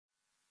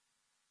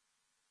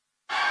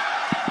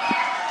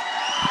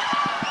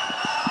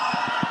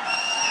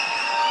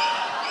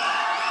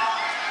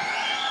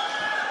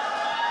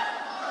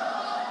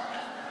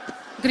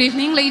Good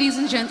evening, ladies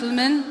and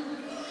gentlemen.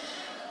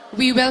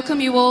 We welcome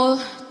you all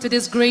to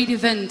this great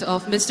event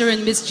of Mr.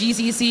 and Miss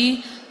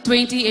GCC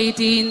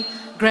 2018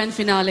 Grand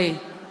Finale.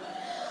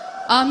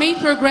 Our main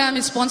program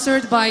is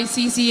sponsored by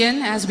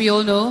CCN, as we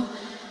all know,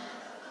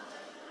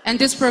 and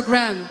this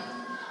program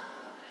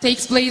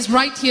takes place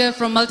right here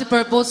from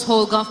Multipurpose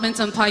Hall, Govt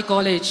Champhai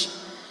College.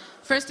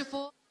 First of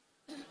all,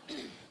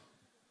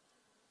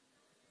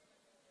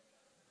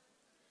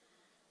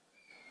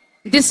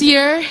 this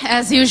year,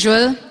 as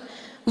usual,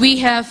 we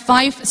have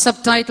 5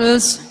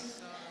 subtitles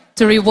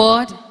to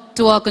reward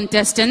to our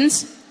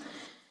contestants.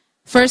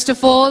 First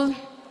of all,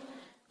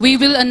 we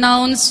will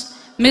announce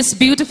Miss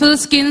Beautiful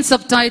Skin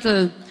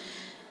subtitle.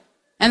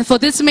 And for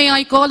this, may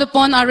I call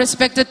upon our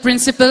respected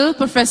principal,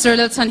 Professor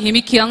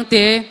Lalsanhimi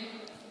Kyangte,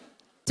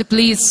 to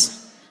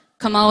please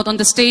come out on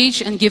the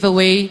stage and give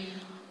away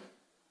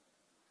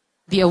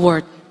the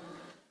award.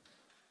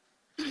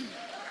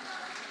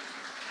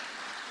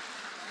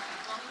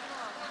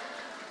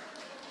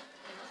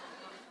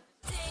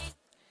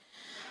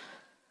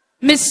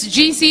 Miss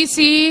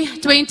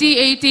GCC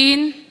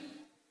 2018,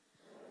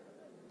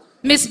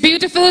 Miss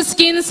Beautiful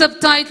Skin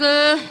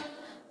subtitle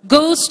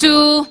goes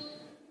to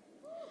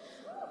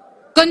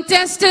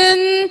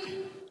contestant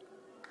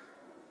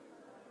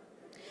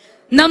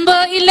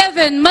number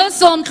 11,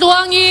 Mersom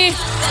Tluangi.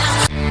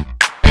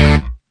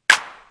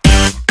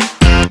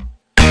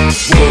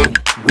 Whoa,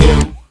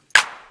 whoa,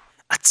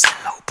 it's a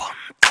low on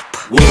top.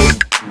 Whoa,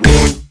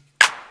 whoa,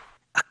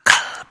 a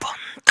calb on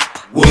top.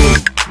 Whoa,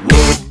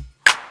 whoa,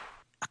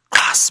 a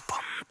clasp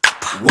on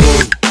top.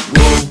 Whoa,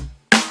 whoa,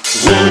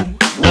 whoa,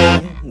 whoa, whoa,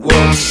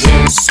 whoa.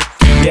 So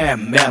yeah,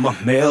 ma'am, a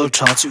male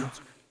charge you.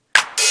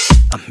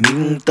 A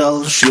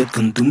mintal shit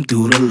can do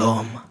the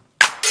alarm.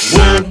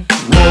 Whoa,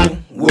 whoa,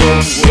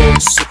 whoa, whoa.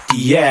 So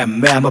yeah,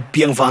 ma'am, a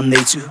piang van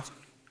nature.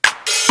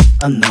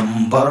 A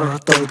number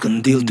tell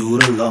can deal do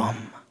the alarm.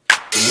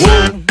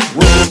 Whoa,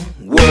 whoa,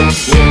 whoa,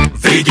 whoa.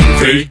 Veding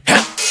ve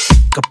het.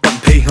 Kapan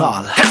pay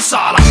hal. Het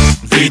sala.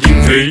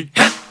 Veding ve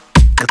het.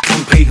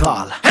 Kapan pay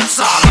hal. Het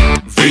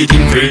sala.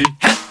 Veding ve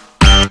het.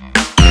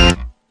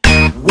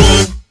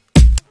 Whoa.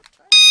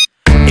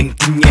 Ing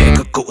tin ye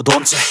ka ko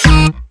don che.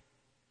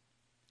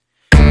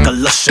 Ka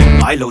la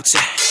sheng ai lo che.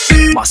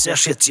 Ma se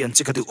she jian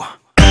che ka du. Ka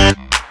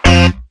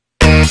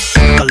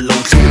lo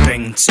thu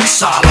reng che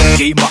sala.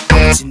 Ge ma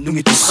chin nu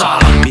mi tu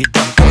sala. Mi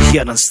dan ko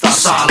hian an star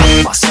sala.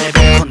 Ma se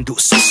ka kon du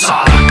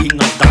sala.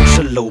 Ing an dang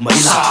she lo mai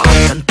la.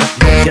 Kan pat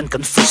no hian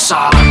kan fu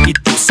sala. I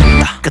tu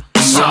sala. Ka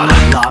ti sala.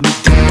 La mi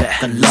tu le.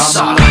 Kan la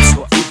sala.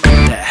 So I tu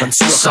le. Kan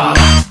su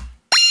sala.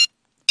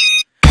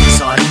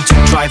 Sa rin chu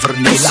driver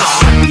nei la.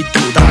 I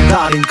tu da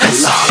da rin ka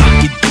la.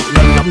 I tu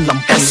la lam lam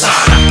pa la.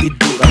 I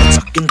tu la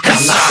chakin ka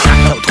la.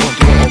 Tao thon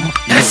tu om.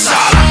 Le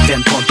sala.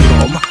 Ven thon tu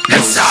om. Le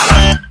sala.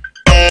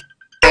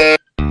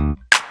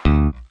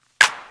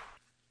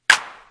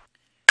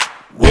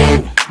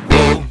 Whoa,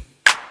 whoa,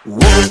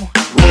 whoa,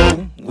 whoa,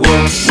 whoa,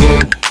 whoa,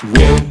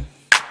 whoa.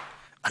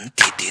 An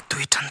ti ti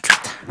tui tan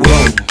tlat.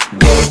 Whoa,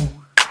 whoa.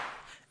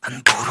 An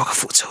boro ka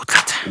fu chau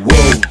tlat.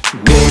 Whoa,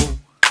 whoa.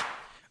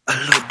 A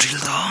lo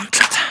drill on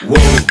tlat.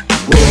 Whoa,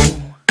 whoa,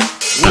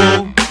 whoa,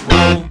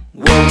 whoa,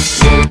 whoa,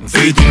 whoa.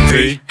 Veding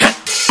ve het.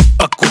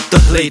 A kut ta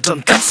lei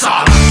tan kat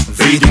sa.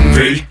 Veding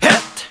ve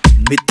het.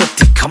 Mit ta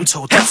ti kam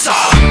chau tat sa.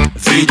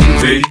 Veding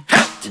ve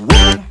het.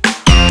 Whoa,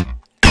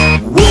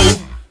 whoa.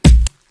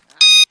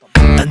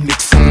 An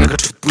mit phung na ka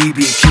thut pui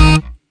bi.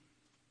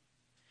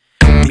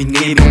 Min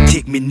nge min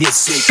tik min nit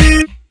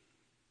sik.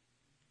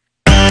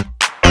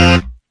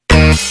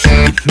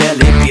 Mit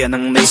mele pian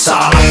ang nei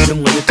sa.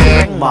 Yung ngai tu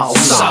reng ma om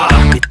sa.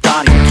 Mit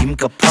tan kim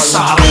ka phal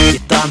sa.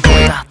 Mit tan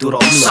toy na tu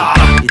rom sa.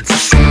 Mit sa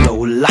shu lo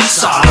la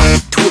sa.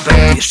 Tu ba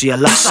ti sia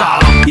la sa.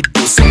 Mit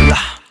tu sing la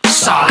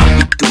sa.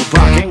 Mit tu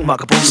ba keng ma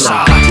ka pum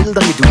sa. Til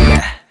da mi du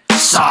le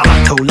sa.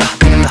 Thau la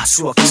din la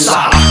suak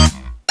la.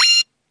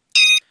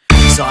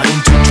 Sa rin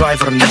chu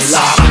driver nei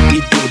la. I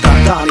tu da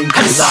da rin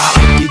ka la.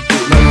 I tu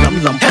la lam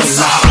lam pa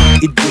la.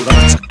 I tu la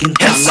chakin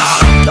ka la.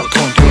 Dau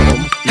thon tu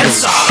rom le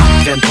sa.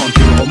 Ven thon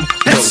tu rom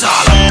le sa.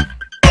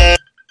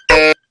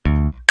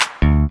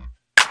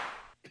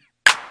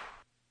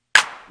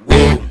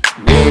 Whoa,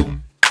 whoa,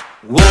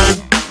 whoa,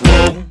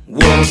 whoa,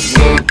 whoa,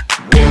 whoa,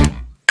 whoa.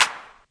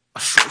 A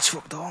shui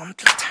chuak don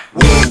tlat.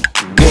 Whoa,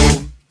 whoa.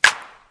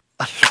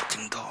 A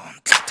looting don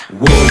tlat.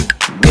 Whoa,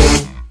 whoa.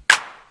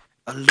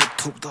 A look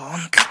thuk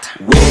don tlat.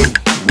 Whoa,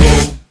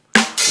 whoa,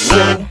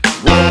 whoa,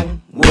 whoa,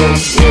 whoa,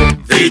 whoa.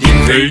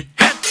 Veding ve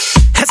het.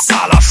 Het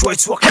sala shui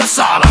chuak het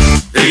sala.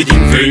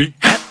 Veding ve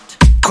het.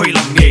 Khoi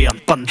lam nge an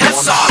pan don. Het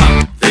sala.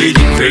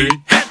 Veding ve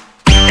het.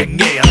 Eng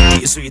nge an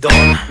ti sui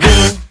don.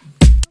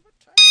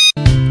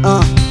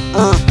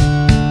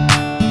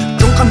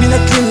 Don't come in a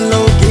tin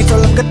low, gay for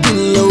like a tin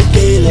low,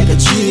 gay like a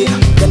cheer.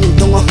 Can you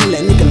don't want to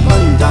let me can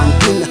run down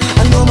pin?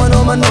 I know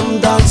my nom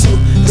down to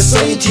the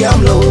society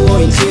I'm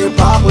low in clear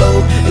park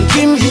low. And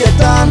Kim here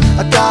dan,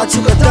 a da to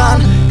a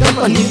dan.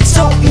 Company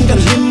so in the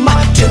lima,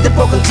 check the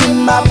poke and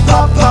clean up,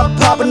 pop, pop,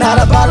 pop, and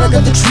not a bar of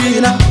the tree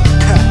now.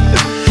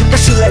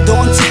 Cause you like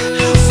don't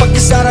fuck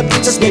these other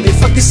bitches, baby,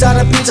 fuck these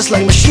other bitches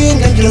like machine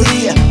gun kill.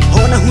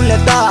 Hona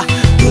huleta,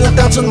 do not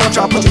dance on my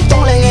trap, but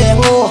don't let it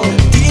go.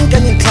 Din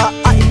can in car,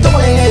 I don't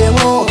let it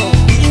go.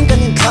 Din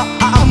can in car,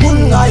 I'm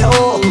on I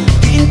oh.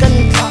 Din can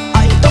in car,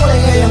 I don't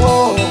let it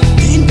go.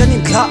 Din can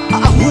in car,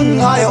 I'm on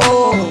I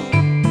oh.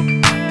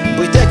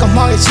 We take a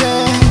money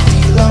chain,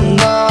 Dilam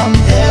Nam,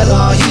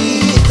 Ella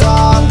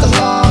Hitan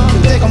Kalam. We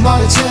take a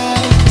money chain,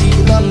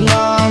 Dilam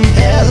Nam,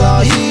 Ella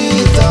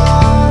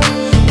Hitan.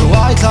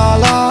 White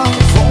Kala,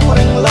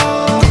 Foreign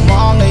Love,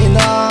 Money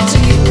Na,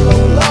 Zilo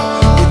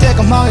Love. We take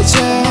a money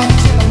chain,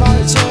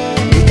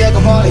 we take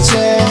a money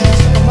chain,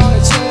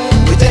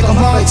 we take a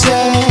money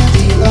chain,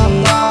 Dilam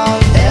Nam,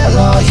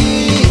 Ella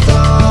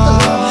Hitan.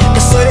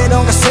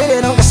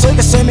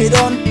 Kasoy mi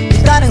don,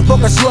 itaneng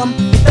poka suam,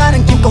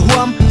 itaneng kim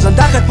kahuam.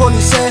 Zandakat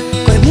ponise,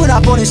 koy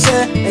muna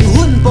ponise, eng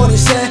hun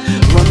ponise.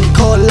 Run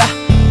cola,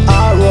 I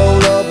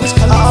roll up,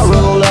 I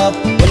roll up.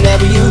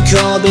 Whenever you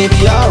call,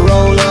 baby, I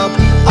roll up,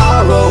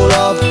 I roll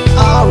up,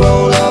 I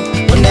roll up.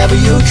 Whenever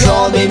you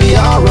call, baby,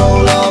 I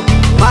roll up.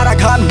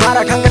 Marakan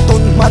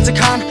katun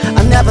majakan.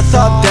 I never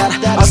thought that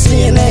I'll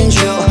see an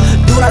angel.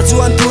 Dura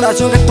juan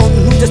katun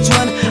nuja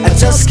juan. I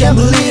just can't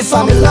believe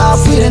I'm in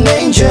love with an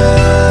angel.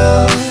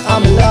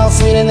 I'm in love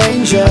with an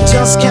angel. I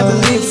just can't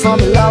believe I'm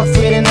in love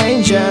with an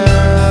angel.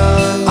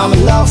 I'm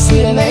in love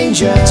with an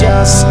angel.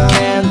 Just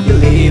can't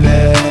believe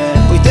it.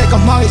 We take a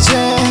money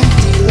chain,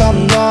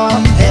 Dilam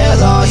Nam,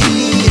 Ella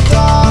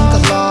Hitan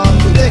Kalam.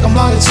 We take a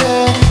money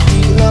chain,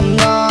 Dilam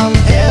Nam,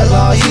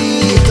 Ella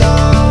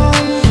Hitan.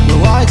 The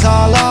white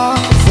collar,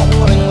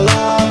 foreign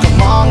love,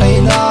 come on,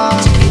 ain't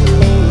not.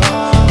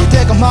 We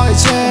take a money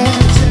chain,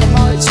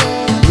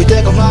 we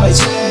take a money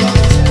chain,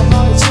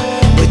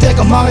 we take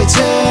a money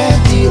chain,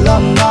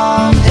 Dilam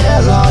Nam,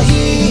 Ella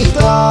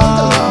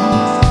Hitan.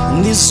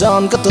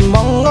 Nisan katun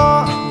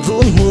manga,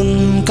 run mun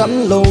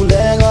kan lo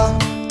lenga.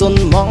 Ton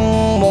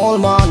mang mol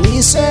ma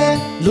ni se,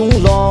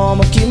 lung lo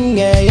ma kim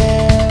nghe ye.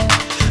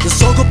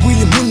 So ko pui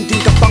mun tin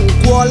ka pang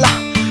kwala,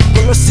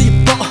 ko si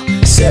po,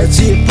 ser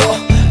ji po.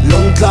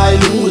 Long kai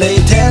lung lei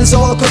ten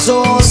so ko so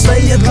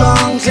say at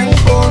lang keng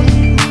pon.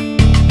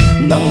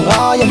 Nang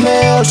ay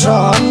mel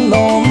chan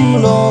nom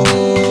lo,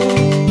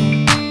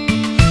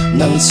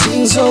 nang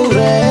sing so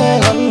re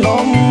an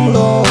nom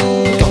lo.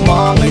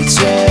 Kamang ai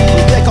che,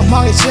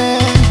 kamang ai che,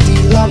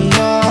 Dilam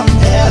Nam,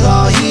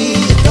 Ella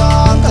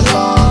Hitan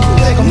Kalam.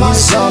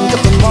 Nisan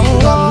katun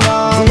manga,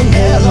 run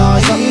Ella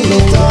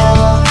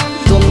Hitan.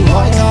 Ton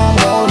white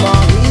mol ma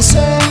ni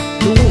se,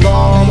 lung lo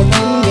ma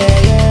kim nghe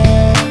ye.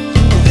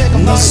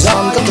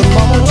 Nisan katun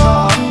manga,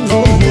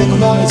 run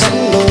ma chan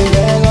lo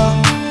lenga.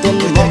 Ton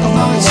white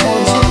mol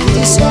ma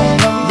ni se,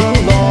 lung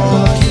lo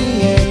ma kim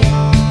nghe ye.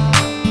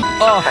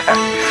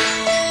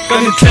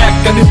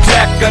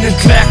 Gunning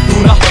track, do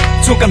na.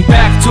 Chungกัน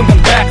back,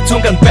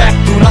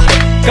 do na.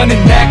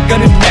 Gunning neck, do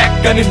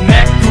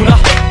na.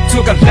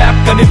 Chungกัน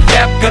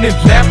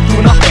lap, do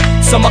na.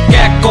 Sama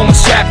kek kong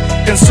shack,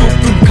 kan sup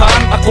tun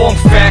kan, akong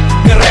fek,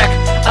 gerek.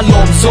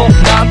 Alom zong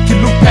nan,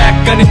 tilu pack,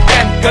 gunning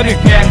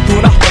gang, do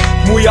na.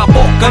 Muya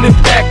po, gunning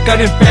back,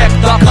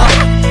 taka.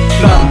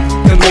 Lan,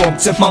 kan wong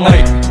chef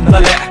mangai,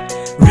 nale.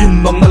 Rin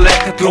nom nale,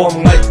 katlom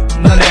ngai,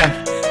 nanen.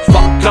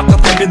 Fak rak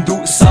katimin du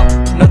sap,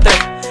 nate.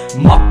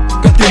 Map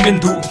katimin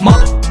du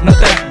mak,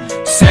 nate.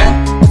 Se,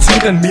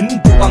 chugan min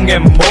du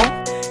angem mo.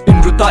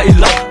 Inruta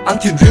ilak,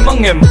 antin rim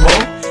angem mo.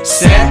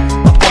 Se,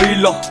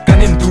 apoilo,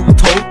 kanin du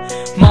to.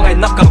 Mangai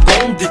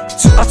nakakong dik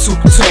chu atsu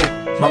cho.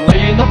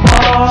 Mangai na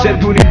pa. Se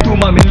dunin tu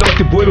mamin lo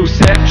ti bulu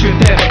sek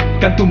chuten.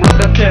 Kan tum rak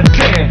da ten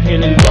ten.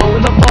 Hili lo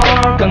na pa.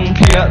 Kan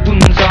kia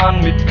dun zan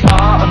mit kha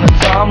an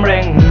jam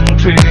reng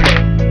tri.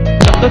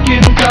 Chapta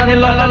kin kan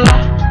la la la.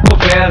 Ko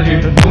vel hi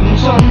dum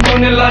son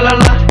dun la la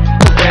la.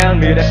 Ko vel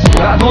mi de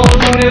sura no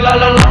dun la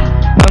la la.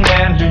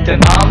 Mangen lin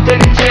ten am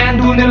ten chen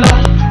dun la.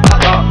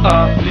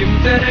 Lim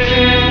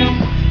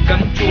ten.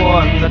 Kan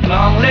chuan nat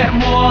lang le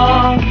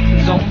muang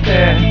zong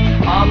ten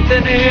am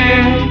ten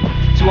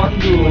chuan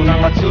du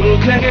nang achul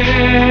khlenge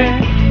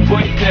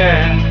boi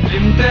ten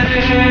lim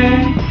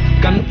ten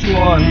kan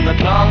chuan nat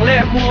lang le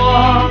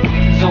muang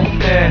zong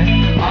ten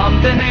am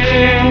ten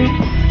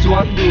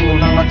chuan du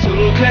nang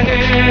achul khlenge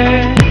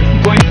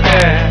boi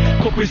ten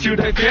ko pui siu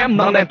dai kem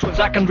nang len thun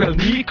za kan rel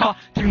ni kha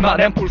thing ma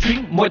nem phul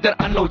sing moi ten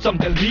an lo cham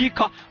del ni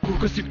kha pu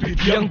ko si pi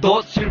thiang do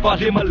silva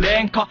le ma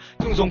leng kha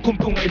tung zong kum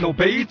tung ai no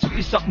bei chu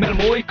isak mel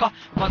moi kha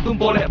man tum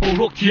bo le bo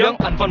rok thiang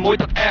an van moi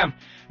tak em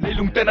nei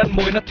lung ten an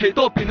moi na thei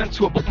to pin an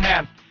chu bok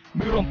nan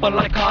mi rom pan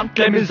lai khan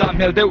klemin za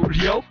mel deu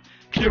riau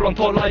khiron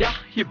tho la ya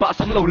hi ba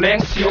sam lo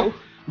leng siu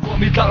vo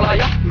mi tak la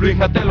ya luing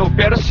na te lo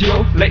per siu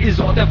le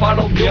izo te va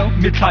lo miang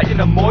mi thai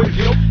in a moi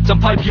riu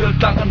champhai bil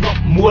tang an rock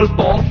mual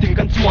pong ting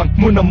kan chuan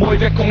mun na moi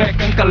ve kong e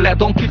kan kal le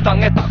dong ki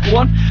tang e ta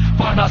kuan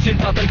fa na sin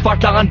ta ten fa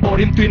tang an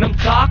borim tuinam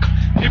tak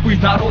ni bui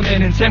na ro ne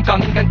nen sem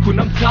kang kan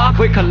kunam tak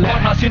ve kal le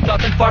na sin ta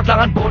ten fa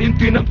tang an borim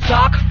tuinam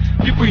tak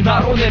ni bui na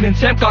ro ne nen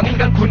sem kang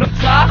kan kunam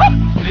tak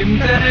lim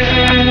te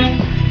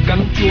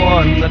kan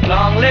chuan na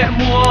tlang le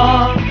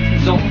muang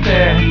zong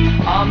te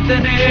am te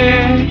ne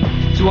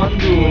chuan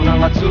du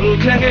nang achul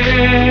khlenge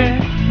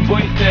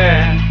bôi tè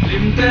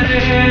lim tè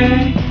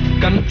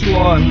căn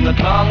chuồn là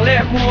thang lệ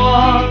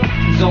hoa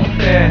giống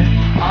tè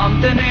am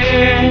tè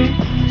nè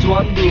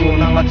chuồn đủ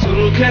nàng là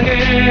chul khe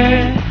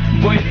nghe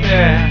bôi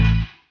tè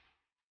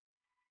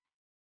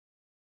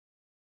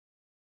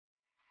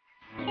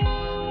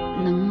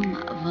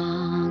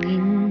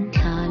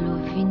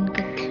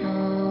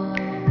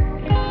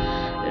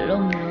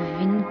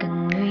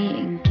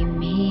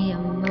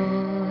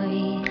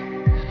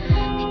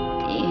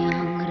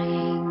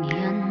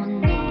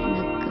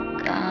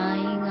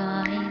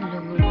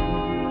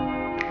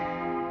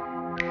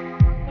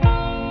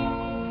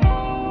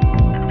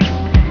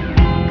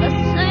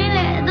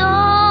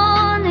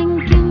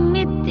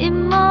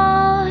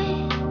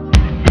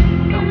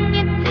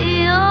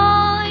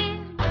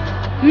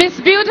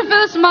Miss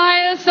Beautiful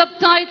Smile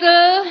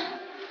subtitle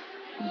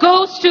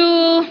goes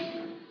to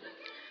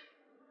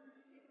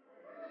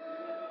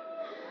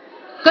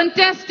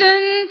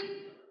contestant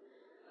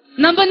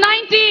number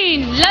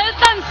 19,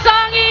 Laltan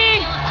Sangi.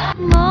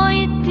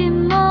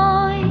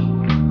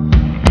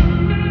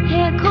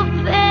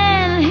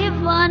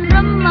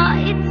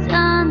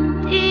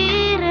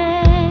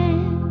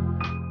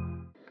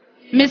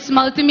 Miss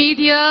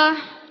Multimedia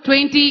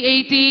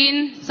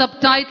 2018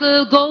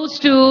 subtitle goes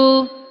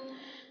to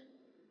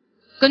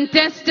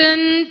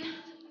contestant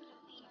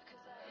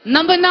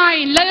number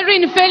 9,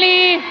 Lalarin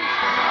Feli,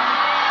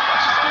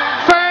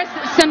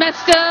 first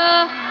semester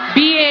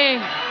BA.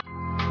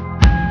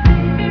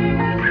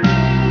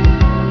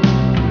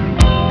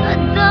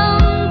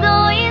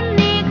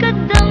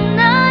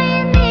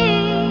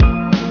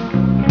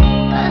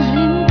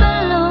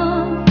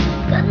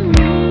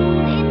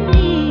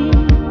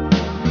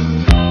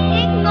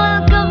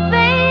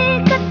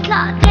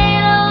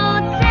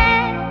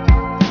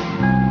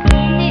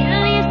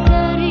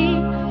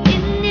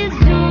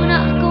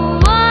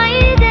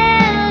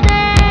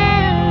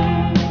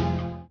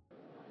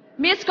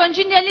 Miss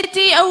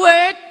Congeniality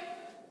Award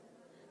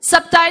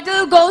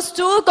subtitle goes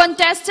to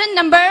contestant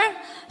number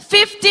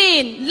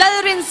 15,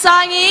 Lalrin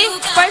Sangi,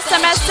 first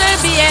semester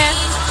BA.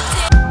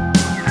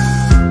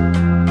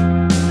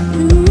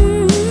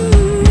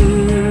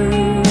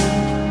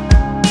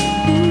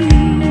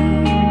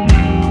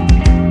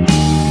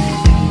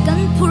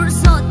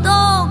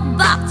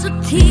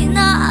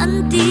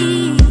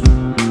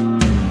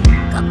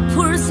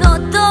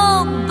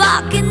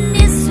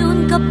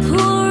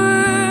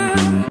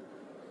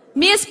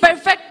 Miss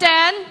Perfect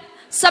 10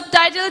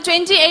 subtitle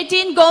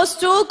 2018 goes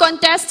to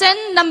contestant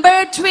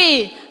number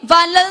 3,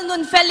 Vanlal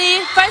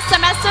Nunfeli, first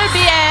semester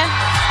BA.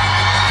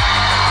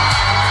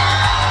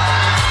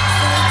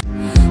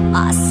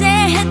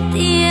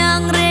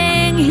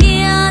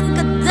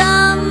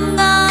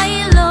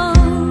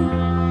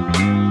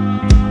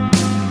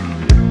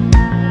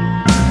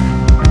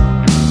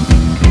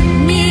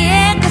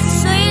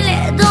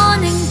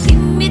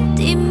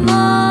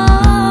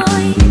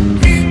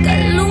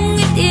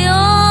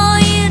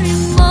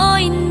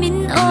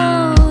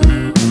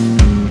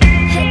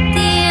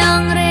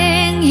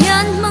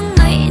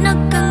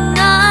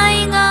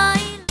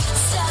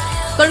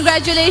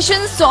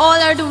 Congratulations to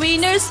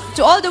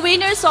all the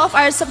winners of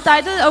our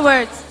subtitle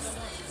awards.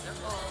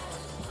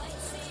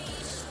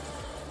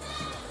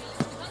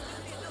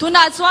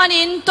 Tuna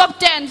chuanin top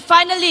 10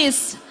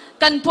 finalists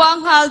kan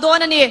puang hal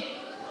don ani.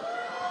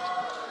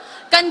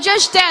 Kan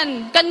judge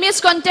 10 kan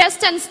miss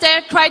contestants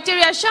te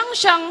criteria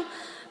shang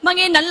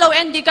mangin nan lo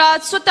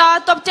endika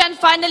suta top 10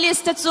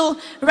 finalists te chu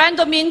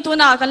randomin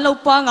tuna kan lo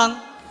puangang.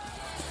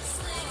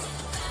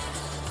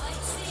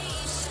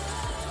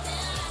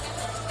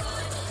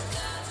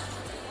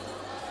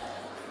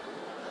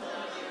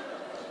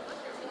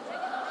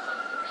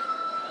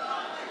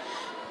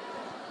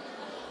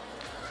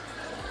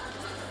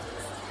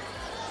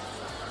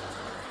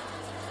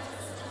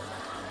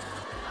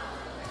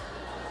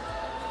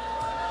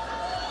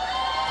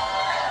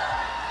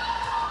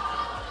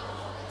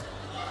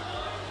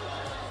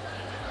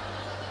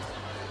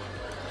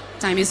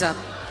 Time is up.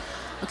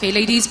 Okay,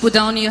 ladies, put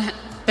down your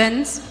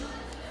pens.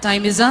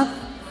 Time is up.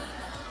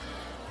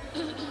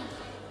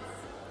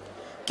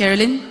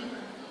 Carolyn.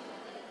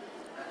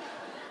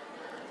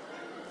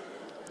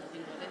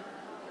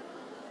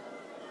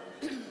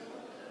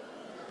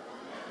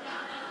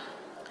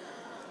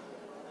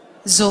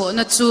 Zo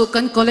na chu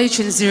kan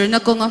college zir na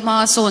ko nga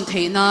ma son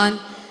theinan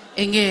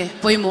enge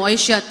poimo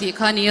aisha ti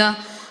khania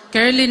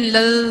Carolyn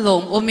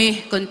lalom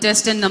omi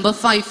contestant number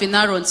 5 in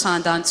aron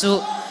sandan chu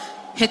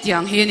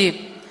hetiang hini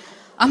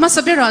ama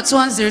sabira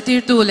chuan zir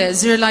tir tu le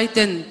zir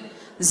laiten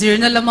zir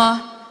na lama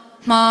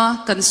ma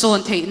kan son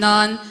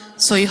theinan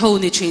soi ho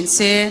ni chin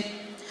se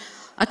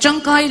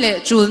atangkai le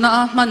chulna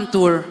man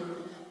tur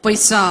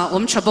paisa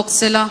om thabok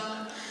sela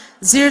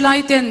zir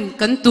laiten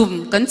kan tum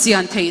kan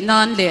chian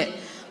theinan le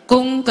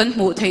kung kan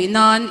mu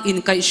theinan in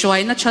kai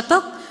shwai na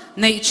chatak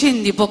nei chin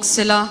ni bok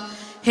sela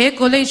he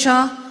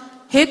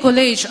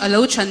college alo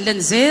chan len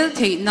zel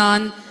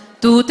theinan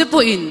tu te po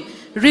in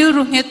ril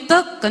ru het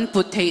tak kan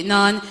put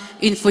theinan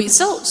in foi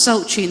sau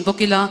chin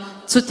bokila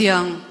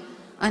chutiang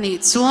ani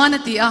chuan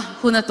ati a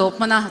huna top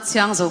mana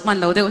chiang zo man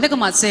lo deu le ka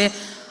ma se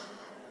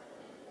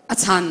a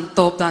chan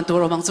top dan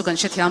tur omang chu kan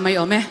she thia mai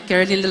ome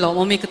Caroline lo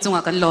momi ka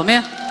chunga kan lo me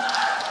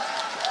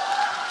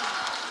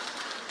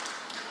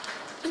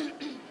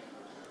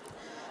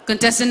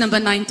contestant number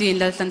 19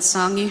 Laltan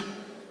Sangi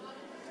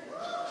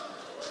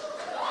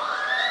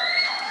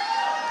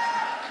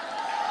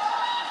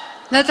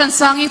Laltan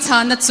Sangi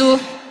chan na chu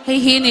hei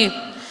hi ni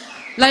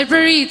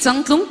library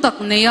changtlung tak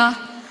neya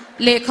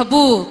le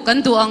khabu kan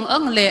du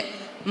ang le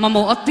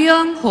mamo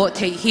apiang ho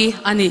thei hi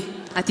ani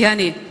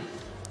atiani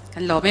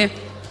kan lo me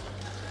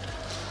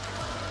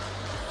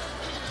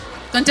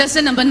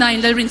contestant number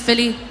 9 Lalrin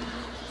Feli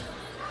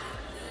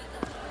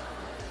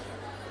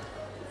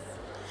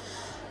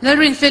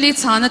Lalrin Feli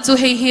chana chu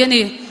hei hi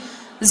ani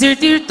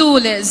zirtir tu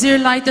le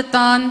zirlai ta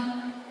tan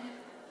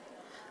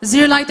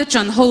zirlai ta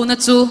chan ho na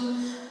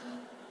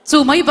chu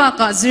mai ba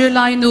ka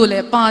zirlai nu le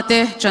pa te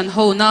chan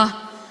ho na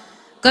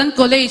kan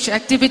college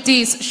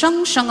activities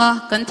shanga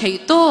kan thei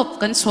top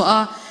kan chua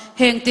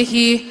heng te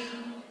hi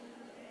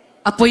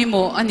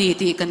apoimo ani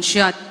ti kan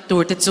shat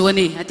tur te chu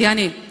ani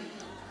atiani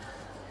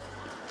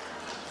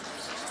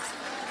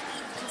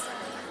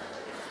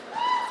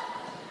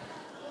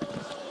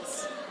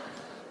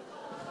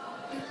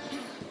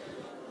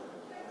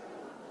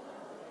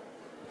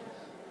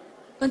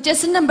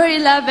contestant number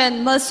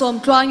 11 Malsom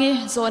Twangi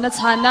zona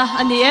chana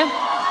ani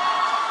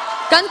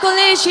kan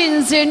college in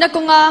zirna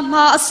kunga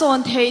ma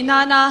ason theina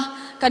na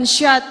kan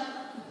shat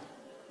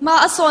ma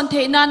ason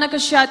theina na ka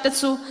shat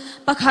chu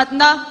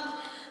pakhatna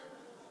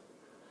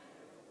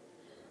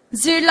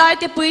zirlai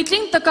te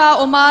puitling taka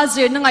oma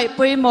zirna ngai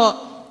poimo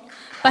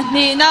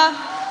pahni na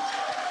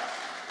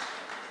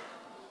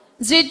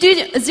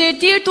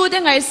zirtir tu de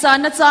ngai sa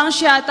na chang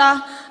shata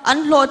an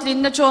hlotlin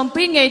na chom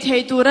pi ngei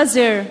thei tu ra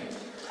zir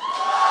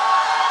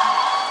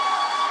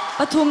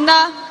pathumna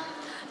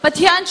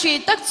pathian chi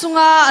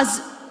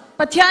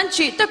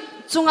tak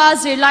chunga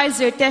zirlai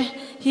zirte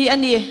hi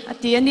ani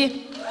ati ani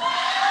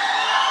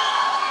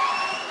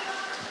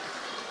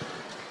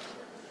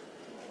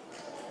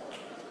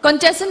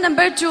contestant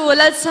number 2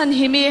 Lalsan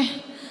Himi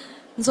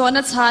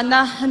zona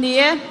chana ani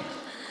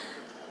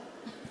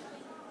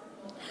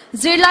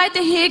zirlai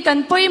te hi kan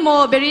poimo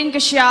berin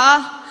ka sha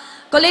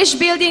college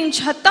building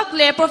chatak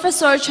le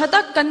professor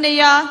chatak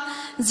kanneya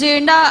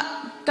zirna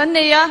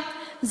kanneya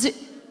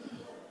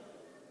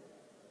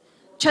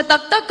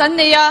chatak ta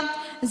kanneya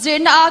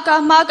zirna aka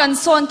ma kan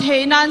son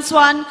theinan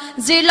swan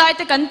zirlai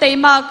te kan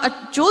teimak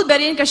chul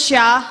berin ka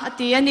sha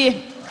ati ani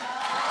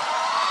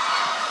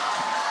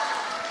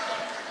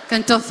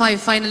kan top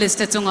 5 finalist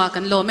te chunga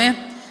kan lo me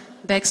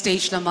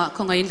backstage lama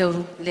khongai lo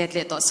let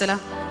to sela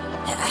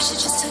I should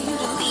just tell you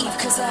to leave,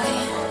 cause I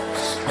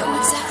know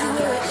exactly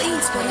where it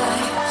leads, but I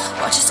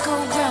watch us go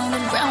round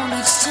and round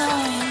each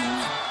time.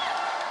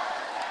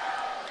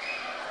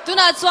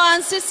 Tuna chuan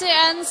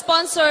CCN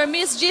sponsor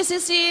Miss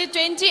GCC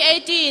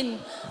 2018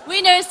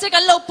 winners te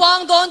kan lo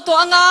pang don to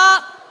anga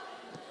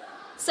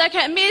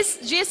second Miss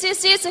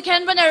GCC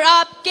second runner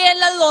up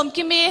Kela Lom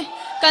Kimi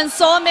kan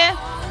some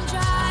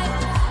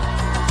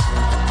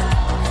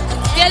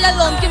Kela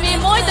Lom Kimi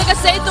moi ta ka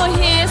say to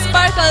hi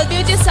Sparkle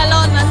Beauty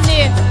Salon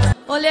anni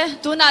ole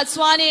tuna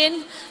chuanin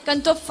kan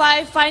top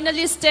 5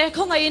 finalist te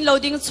khongain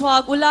loading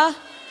chuak ula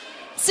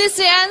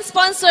CCN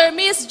sponsor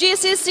Miss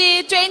GCC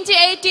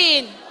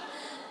 2018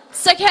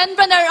 second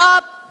runner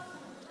up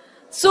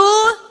to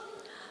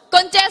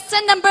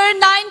contestant number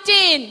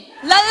 19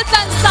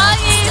 Laltan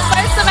Sangi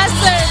first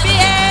semester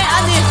BA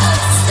ani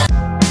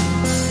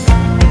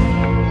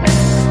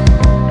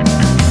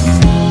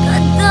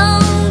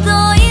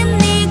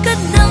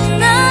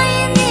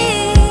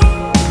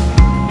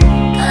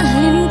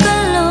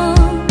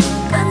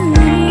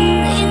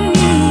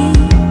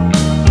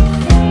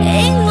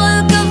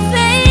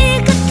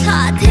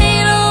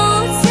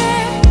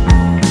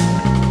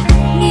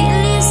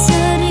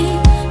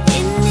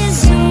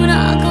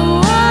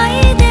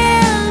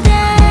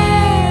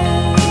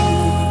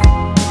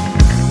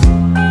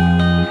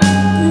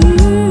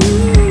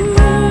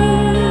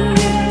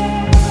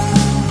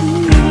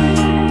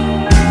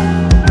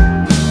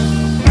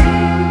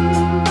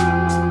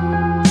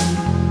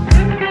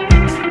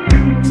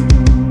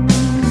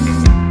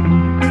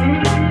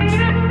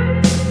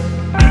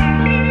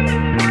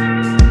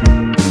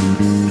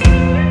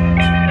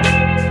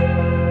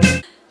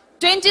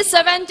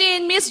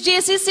Miss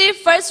GCC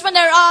first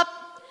runner up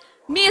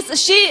Miss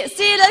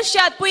Sheila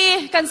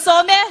Shatpui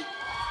Kansome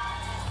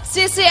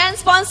CCN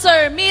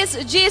sponsor Miss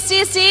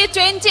GCC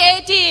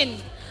 2018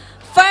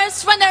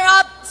 first runner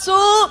up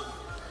to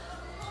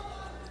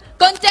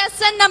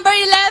contestant number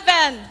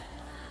 11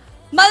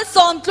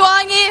 Malsom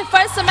Twangi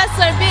first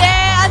semester BA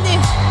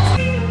ani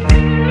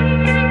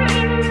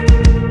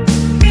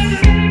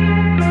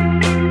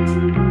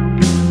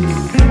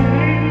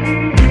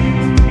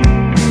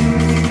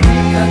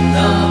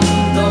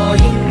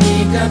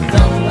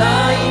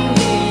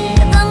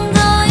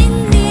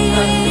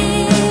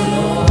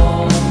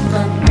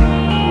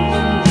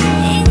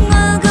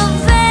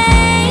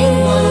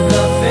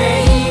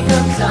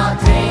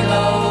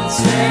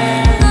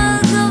Say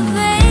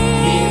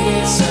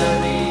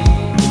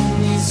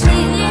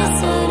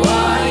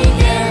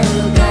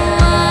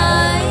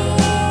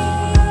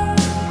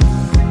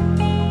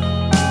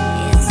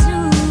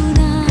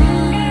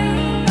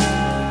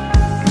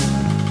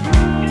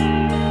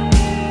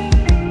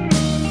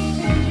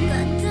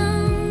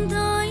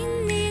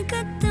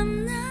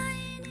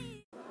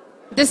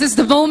This is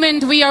the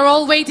moment we are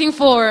all waiting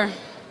for.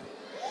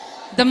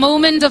 The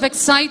moment of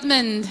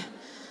excitement.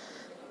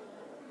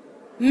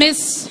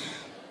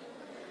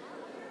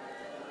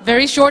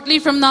 Very shortly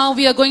from now,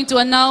 we are going to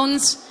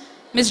announce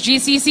Miss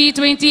GCC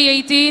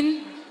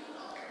 2018.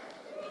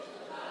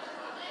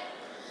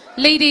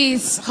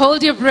 Ladies,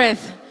 hold your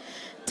breath.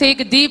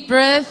 Take a deep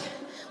breath.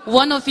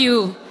 One of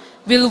you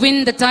will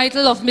win the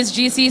title of Miss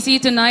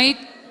GCC tonight.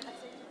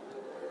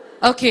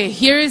 Okay,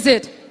 here is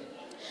it.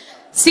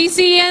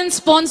 CCN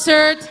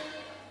sponsored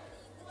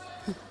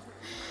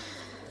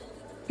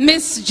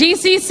Miss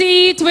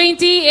GCC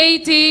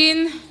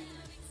 2018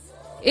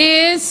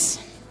 is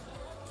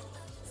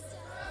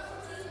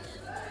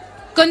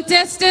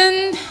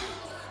contestant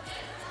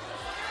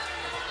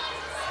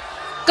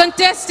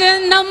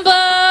number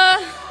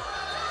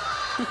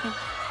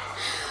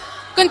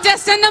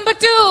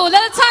 2,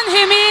 Lalatan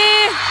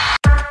Himi.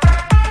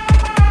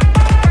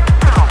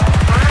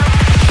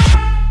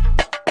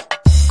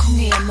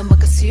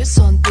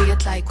 Son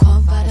tiat lai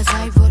kwan vara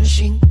zai vor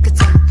jing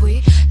katan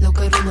pui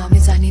loka runo mi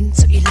zanin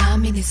zu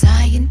ilami ni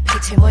zain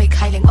pete moi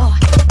kailing oh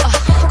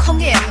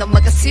khong em no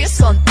magasir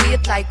son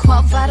tiat lai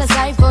kwan vara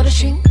zai vor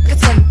jing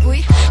katan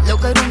pui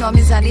loka runo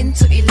mi zanin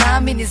zu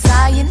ilami ni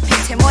zain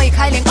pete moi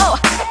kailing oh.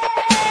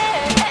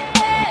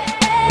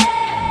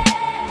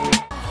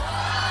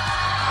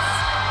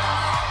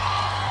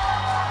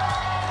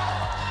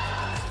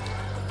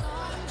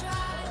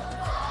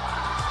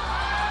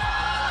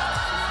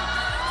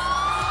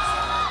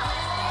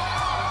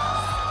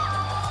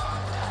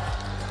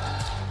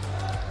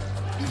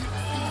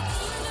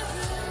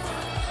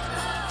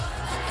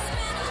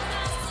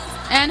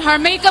 And her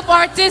makeup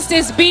artist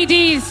is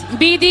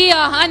BD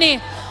honey.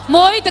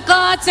 Moi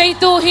taka chei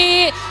tu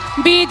hi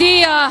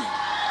BD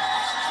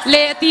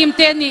le team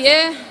ten ni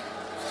e.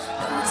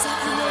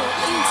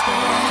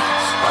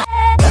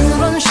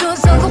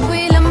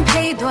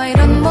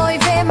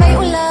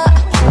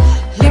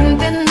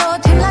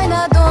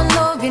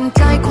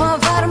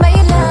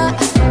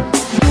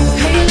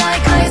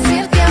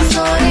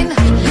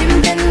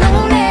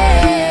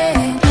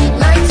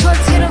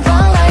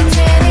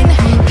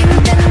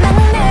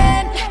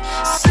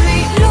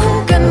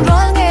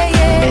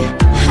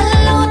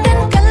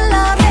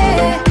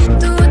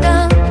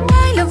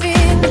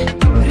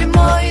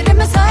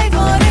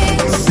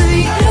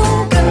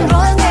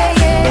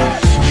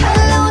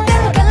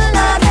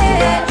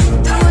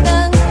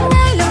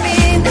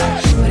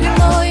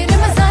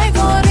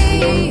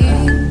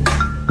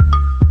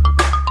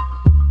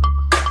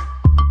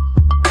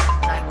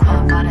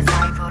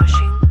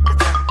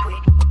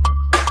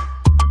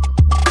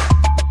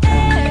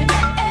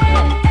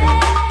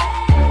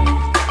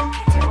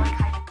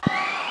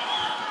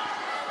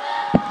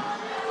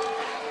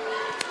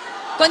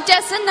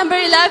 Contestant number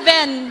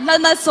 11,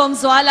 Lalmal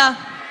Somzwala.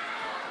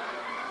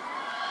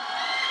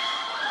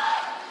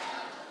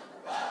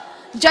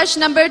 Judge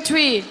number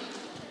 3.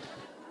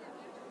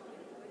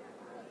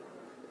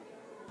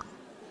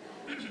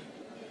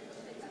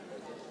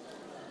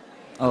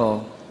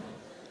 Oh.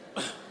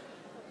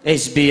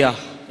 SB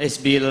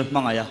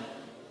mangaya.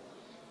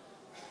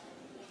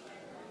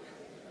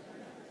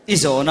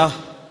 Izona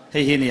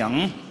hei hin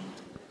yang.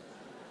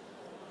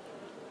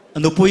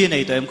 Anu pui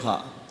nei to em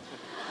kha.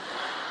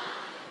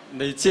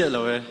 Nei chia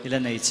lo e. Ila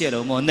nei chia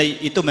lo mo nei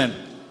itu mem.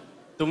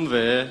 Tum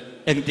ve.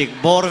 Eng tik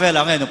bor ve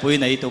lang enu pui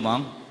nei tu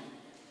mang.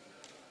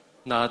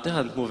 Na te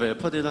han mu ve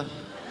phodi la.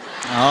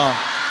 Oh.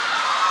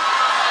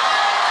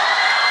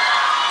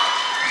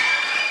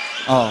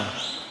 Oh.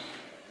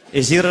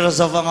 Isira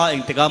zawanga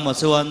eng tika mo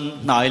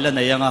chuan na ila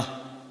nei anga.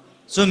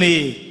 Sumi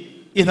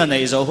ina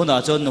nei zo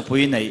huna chon nu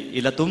pui nei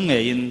ila tum nge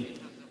in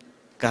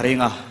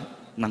karinga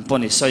nang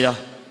poni soya.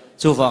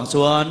 Chu wang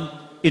chuan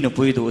inu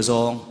pui du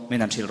zong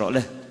menan thil ro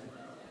le.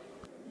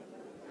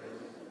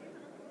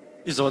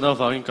 Izona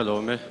wangin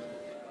kalome.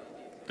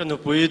 Kanu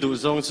pui du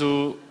zong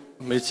chu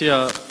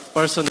mechia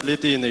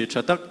personality nei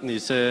thatak ni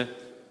se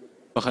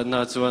pakhat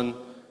na chuan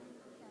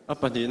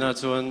apani na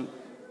chuan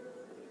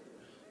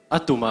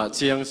atuma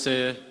chiang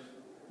se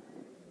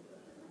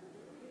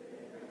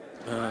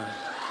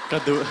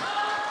kadu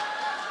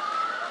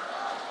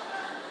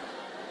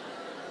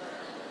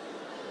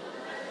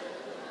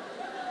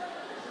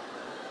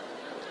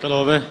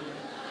kalome.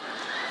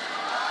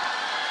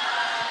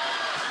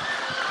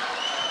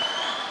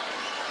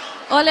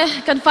 Ole,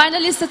 kan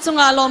finalists at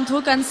sungalom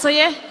tu kan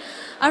soye.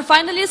 Our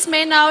finalists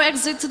may now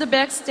exit to the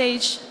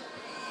backstage.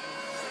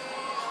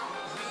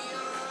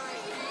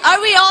 Are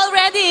we all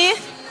ready?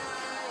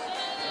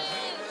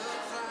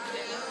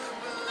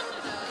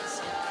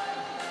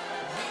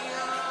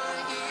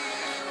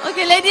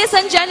 Okay, ladies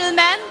and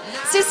gentlemen,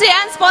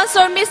 CCN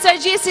sponsor Mr.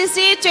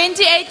 GCC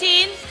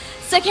 2018.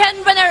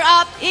 Second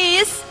runner-up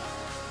is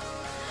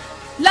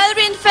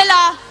Lalrin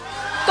Fela,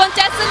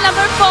 contestant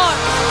number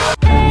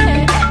 4.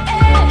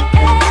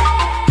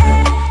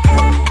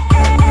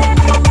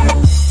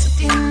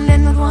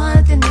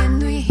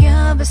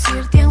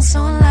 Basir tiang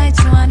son lai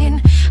chuanin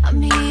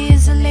ami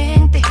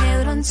zaleng te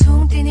helron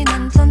chung tinin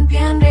an tlon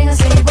pian renga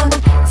seibon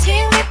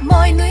thing mit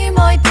moi nui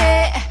moi te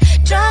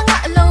tra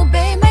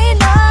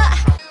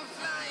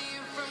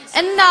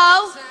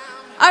now,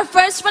 our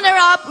first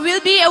runner-up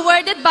will be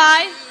awarded by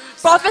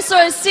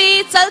Professor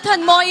C.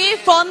 Chalthan Moi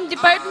from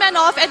Department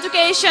of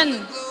Education.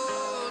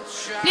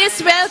 Please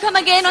welcome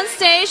again on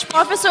stage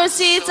Professor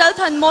C.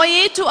 Chalthan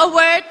Moi to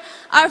award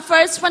our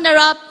first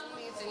runner-up.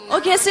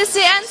 OKCC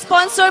and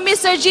sponsor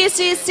Mr.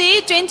 GCC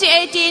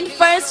 2018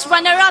 first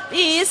runner-up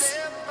is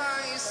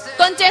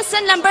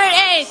contestant number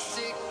 8,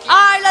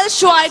 Arlal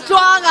Shuai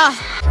Tuanga.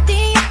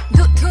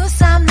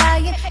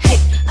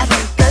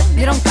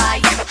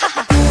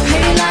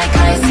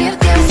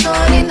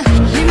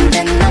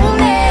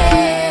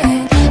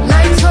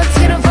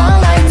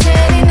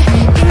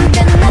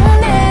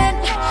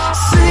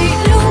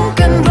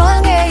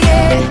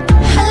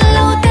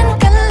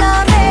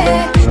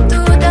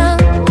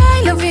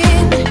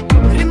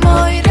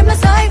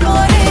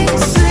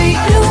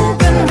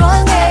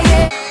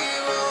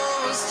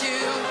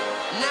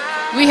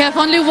 We have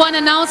only one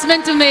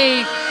announcement to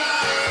make.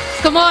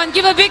 Come on,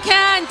 give a big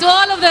hand to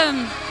all of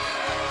them.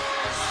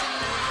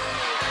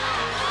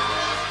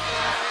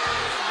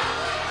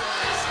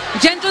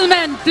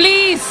 Gentlemen,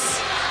 please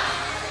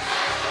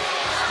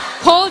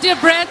hold your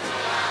breath.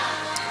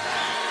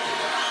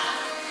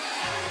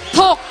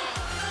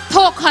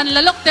 Thok han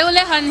lalok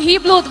teule han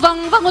hiblut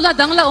wangula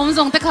dang la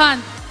zong tekhan.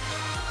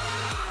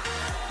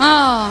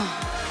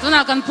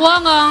 Tuna kan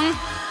puangang.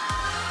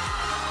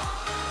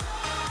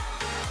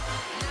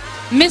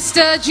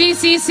 Mr.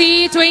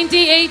 GCC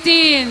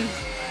 2018.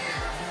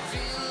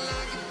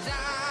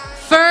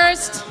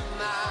 First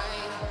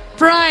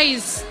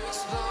prize.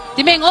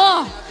 Timeng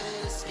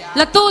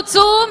Latut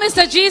su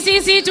Mr.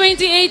 GCC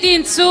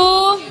 2018 su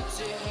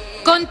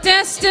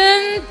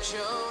contestant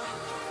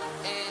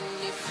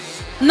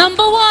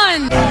number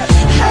 1.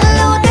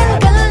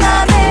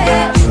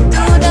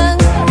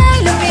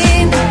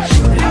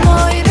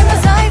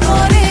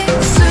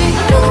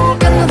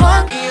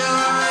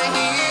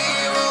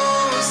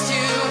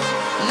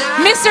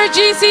 Mr.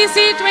 GCC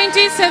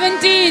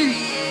 2017,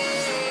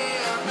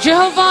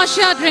 Jehovah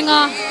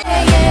Shadringa.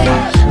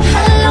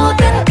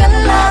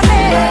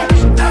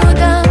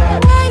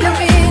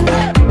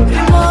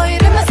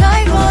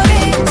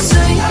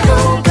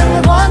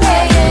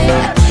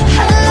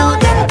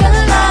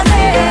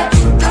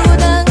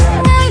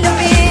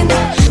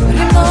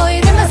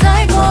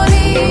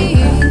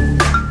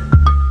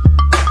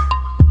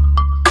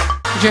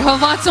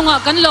 Jehovah Tsunga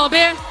kan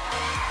lobe.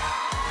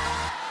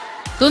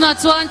 Tuna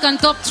chuan kan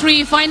top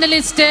 3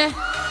 finalist te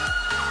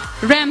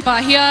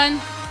rampa hian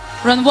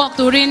run walk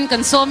turin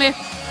kan some.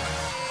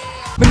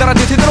 Mindaran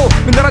ditindro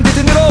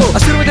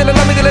asirmidela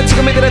lamidela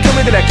chigamidela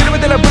tumidela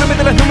kilomidela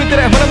bulamidela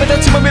numidela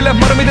maramidela chimamila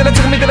maramidela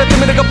chigamidela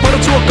tumidela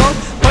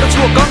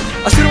parachuoka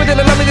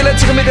asirmidela lamidela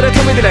chigamidela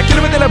tumidela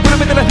kilomidela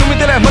bulamidela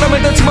numidela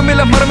maramidela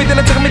chimamila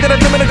maramidela chigamidela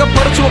tumidela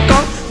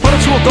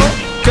parachuoka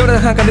Kena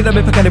hangkan di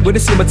dalam pekan ibu ni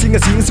si macing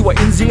asing si wa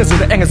inzing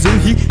azul eng azul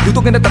hi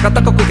dutuk kena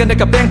tak kau kena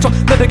kapeng cok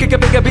nada keke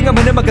peka binga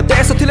mana maga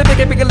tes atile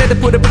peke peke lede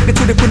pura pura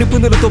kecuri kuni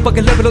pun lo topa ke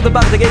level lo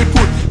bag de gay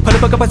put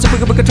pada baga pas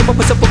pega pega cuma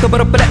pas pega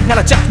bara pera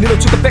ngala cak ni lo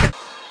cuka peka.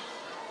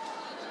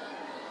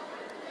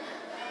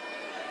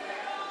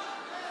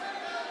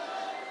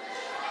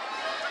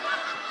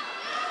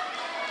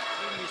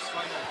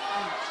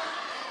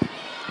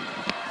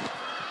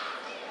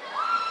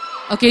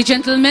 Okay,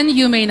 gentlemen,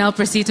 you may now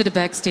proceed to the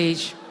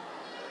backstage.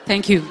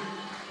 Thank you.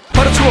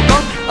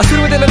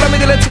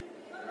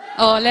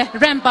 Le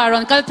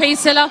ramparon kal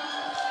paisela.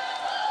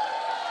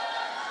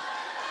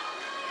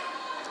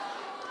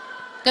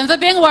 Kan va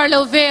beng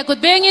warlo ve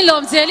kut beng in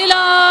lom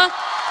zelila.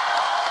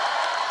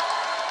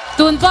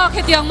 Tun ba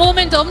khet yang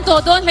momentum to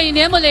don lei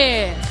ne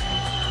mole.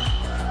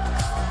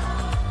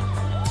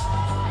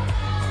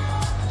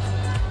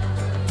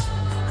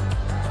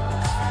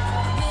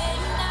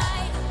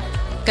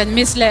 Kan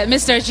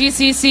Mr.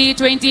 GCC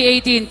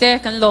 2018 te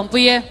kan lom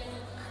puye.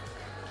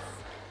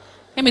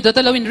 Kami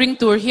dito lawin ring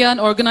tour hiyan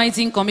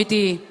organizing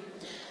committee.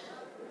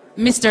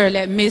 Mr.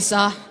 le Miss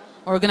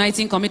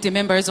organizing committee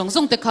members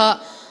zong teka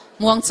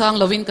muang chang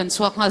lawin kan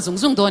swak nga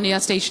zong do niya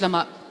stage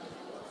lama.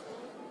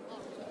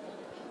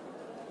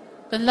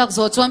 Kan lak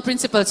zo chuan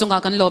principal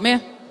chunga kan lome.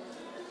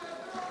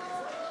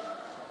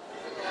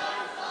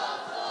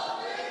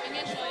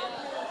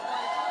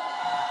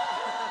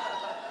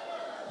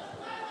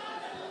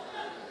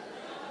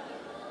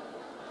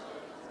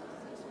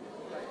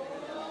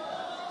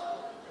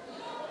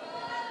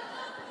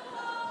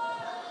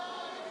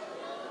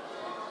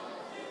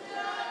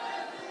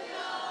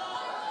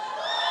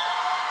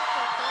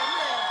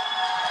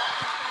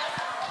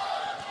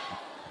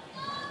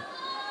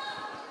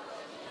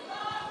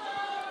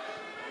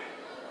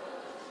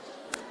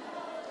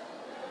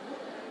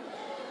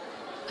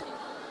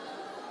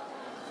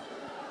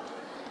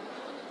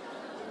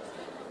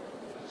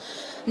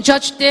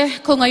 Judge te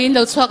ko ngayon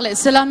lo chuak le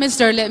sila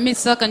Mr. le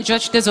Miss kan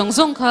judge te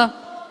zong ka.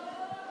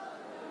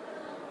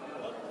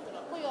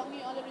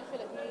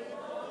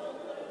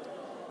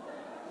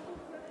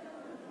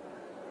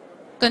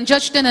 Kan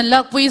judge te nan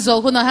lakpui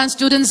zo hunahan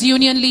students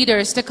union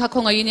leaders te ka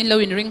ko ngayon lo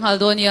in ring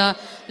haldonia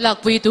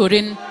lakpui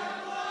turin.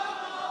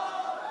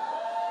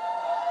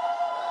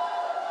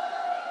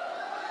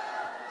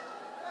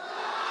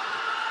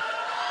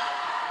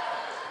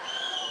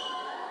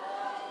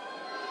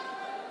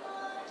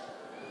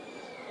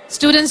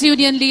 Students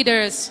Union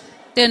leaders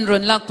ten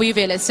run lak pui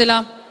vele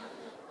sila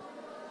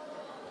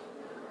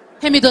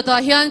hemi dota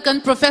hian kan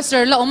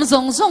professor la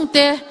zong zong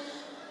te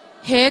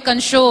he kan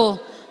show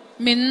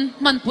min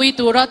man pui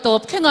tura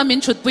top khenga min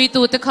chut pui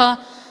tu te kha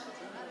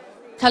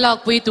thalak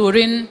pui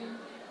turin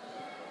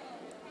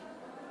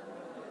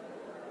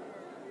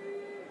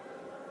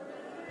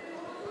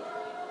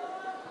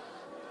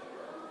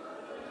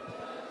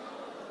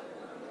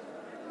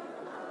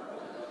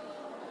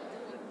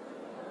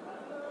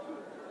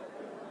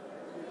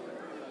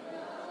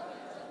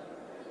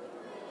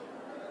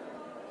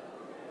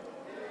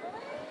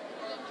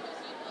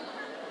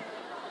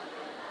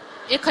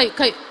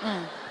khai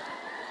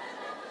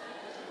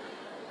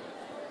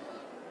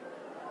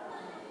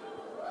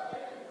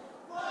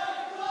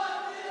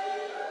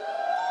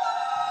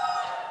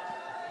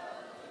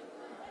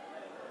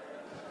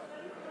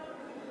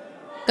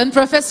kan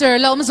professor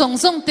la zong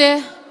zong te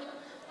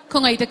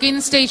khongai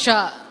takin stage a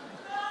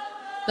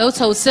lo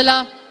chho sila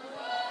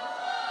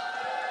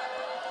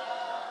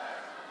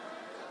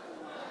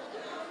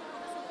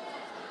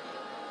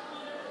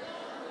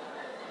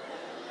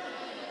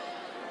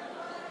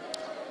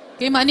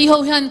cái mà đi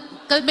hậu hiền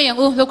cái bây giờ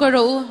lâu có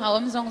rượu hào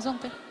âm rong rong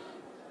thế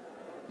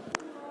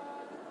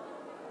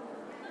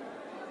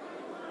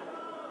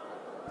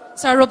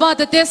sar robot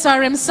thế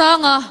sar em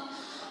sang à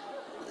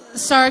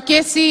sar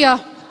kesi à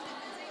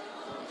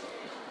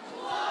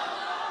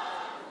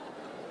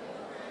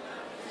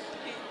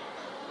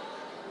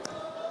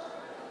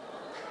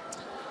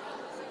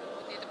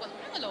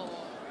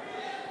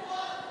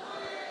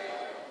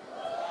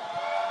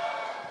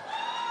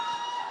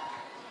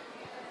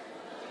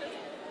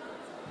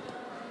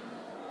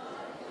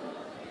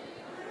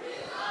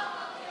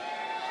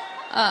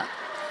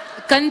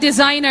kan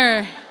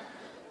designer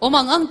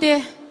omang ang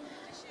te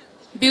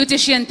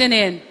beautician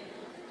tenen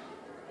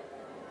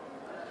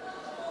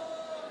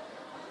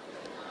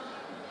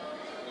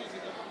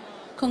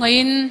kung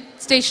ngayon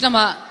stage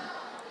lama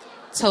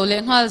chawle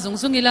ngal zung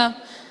zung ila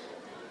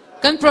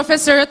kan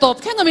professor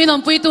top kaya ngamin ang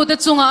puito te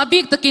chunga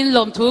abig takin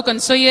lom thu kan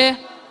soye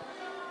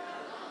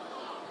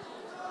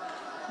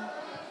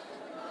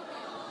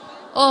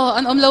oh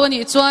an omlawan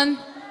ni chuan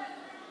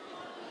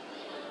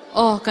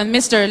oh kan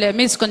Mr. le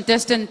Miss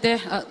contestant te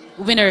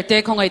winner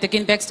te khongai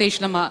takin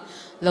backstage lama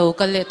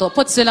local le to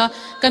pot sila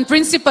kan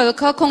principal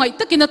kha khongai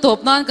takin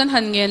top nan kan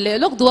han ngen le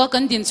lok dua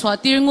kan din chwa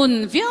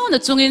tirngun viau na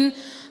chungin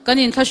kan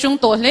in khashung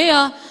to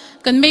hlea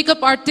kan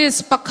makeup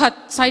artist pakhat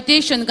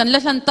citation kan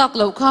lahlan tak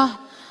lo kha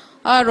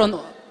aron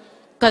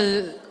kal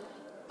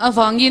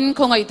awangin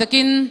khongai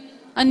takin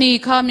ani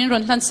kha min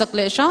ron hlan sak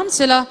le sham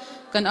sila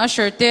kan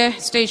usher te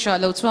stage a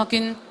lo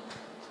chwakin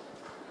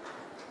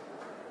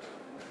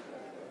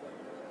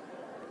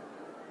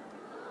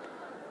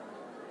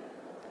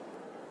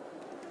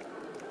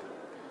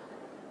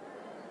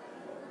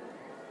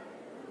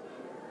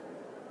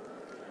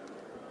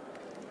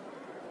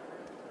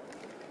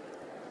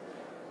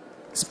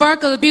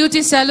Sparkle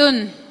Beauty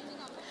Salon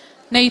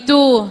nei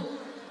tu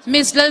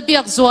Miss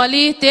Lalbiak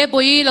Zwali te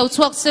boi lo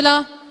chuak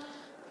sila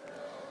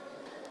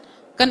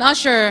kan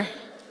usher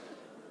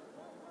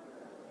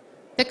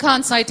te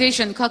khan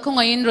citation kha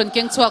khongain ron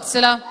keng chuak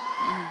sila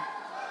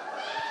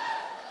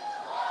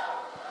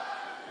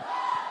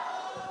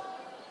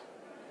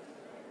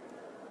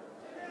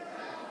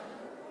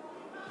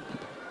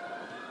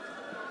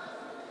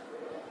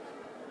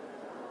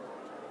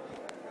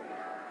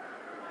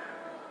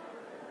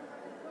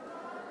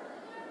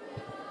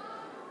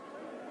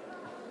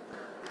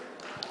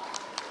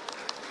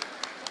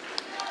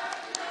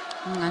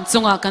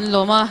chunga kan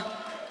loma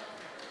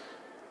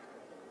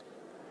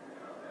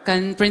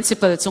kan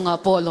principal chunga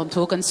po lom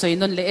thu kan soi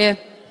non le e